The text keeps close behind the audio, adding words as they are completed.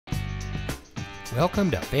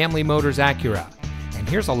Welcome to Family Motors Acura, and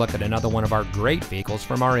here's a look at another one of our great vehicles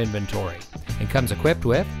from our inventory. It comes equipped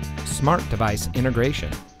with smart device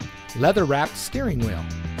integration, leather-wrapped steering wheel,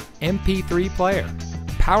 MP3 player,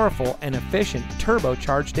 powerful and efficient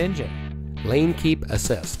turbocharged engine, lane keep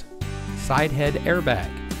assist, side head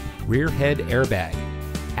airbag, rear head airbag,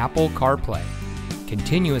 Apple CarPlay,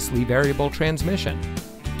 continuously variable transmission,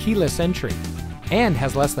 keyless entry, and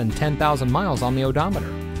has less than 10,000 miles on the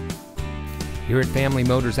odometer. Here at Family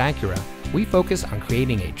Motors Acura, we focus on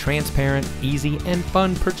creating a transparent, easy, and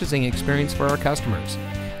fun purchasing experience for our customers.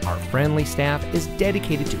 Our friendly staff is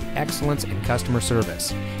dedicated to excellence in customer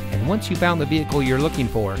service. And once you found the vehicle you're looking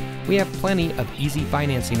for, we have plenty of easy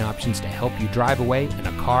financing options to help you drive away in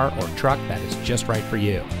a car or truck that is just right for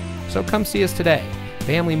you. So come see us today.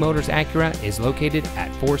 Family Motors Acura is located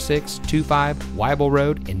at 4625 Wible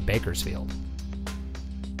Road in Bakersfield.